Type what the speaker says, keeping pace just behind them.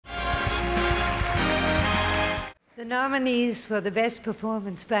The nominees for the Best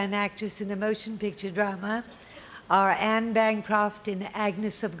Performance by an Actress in a Motion Picture Drama are Anne Bancroft in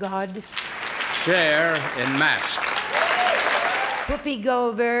Agnes of God, Cher in Mask, Whoopi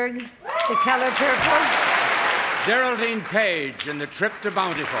Goldberg, The Color Purple, Geraldine Page in The Trip to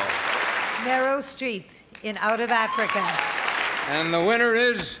Bountiful, Meryl Streep in Out of Africa. and the winner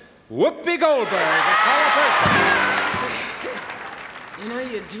is Whoopi Goldberg, The Color Purple. You know,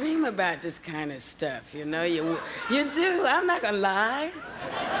 you dream about this kind of stuff, you know, you do, I'm not gonna lie.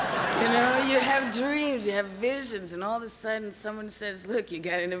 You know, you have dreams, you have visions, and all of a sudden someone says, look, you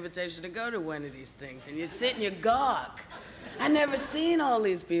got an invitation to go to one of these things, and you sit and you gawk. I never seen all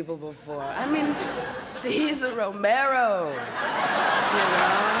these people before. I mean, Cesar Romero, you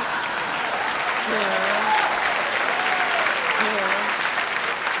know?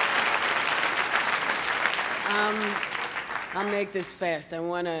 I'll make this fast. I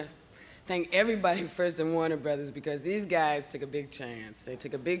want to thank everybody first in Warner Brothers because these guys took a big chance. They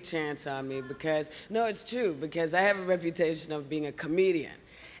took a big chance on me because, no, it's true, because I have a reputation of being a comedian.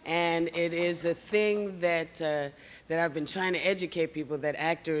 And it is a thing that, that I've been trying to educate people that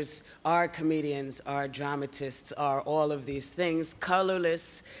actors are comedians, are dramatists, are all of these things,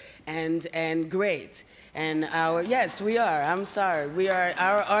 colorless and great. And yes, we are, I'm sorry, we are,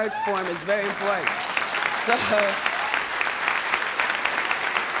 our art form is very important. So,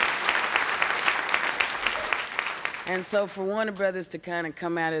 and so for Warner Brothers to kind of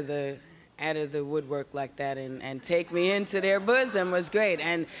come out of the woodwork like that and take me into their bosom was great.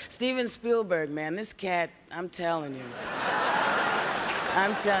 And Steven Spielberg, man, this cat, I'm telling you,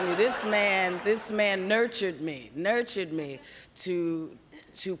 this man nurtured me to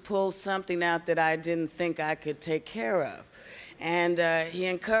pull something out that I didn't think I could take care of. And he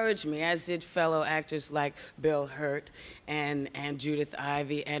encouraged me, as did fellow actors like Bill Hurt and Judith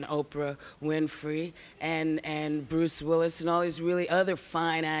Ivey and Oprah Winfrey and Bruce Willis and all these really other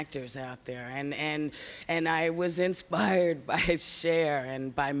fine actors out there. And I was inspired by Cher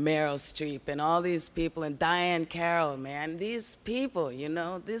and by Meryl Streep and all these people, and Diane, man, these people, you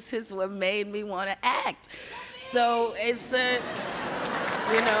know, this is what made me want to act. So it's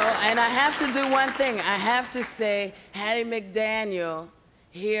you know, and I have to do one thing. I have to say, Hattie McDaniel,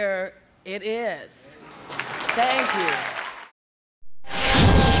 here it is. Thank you.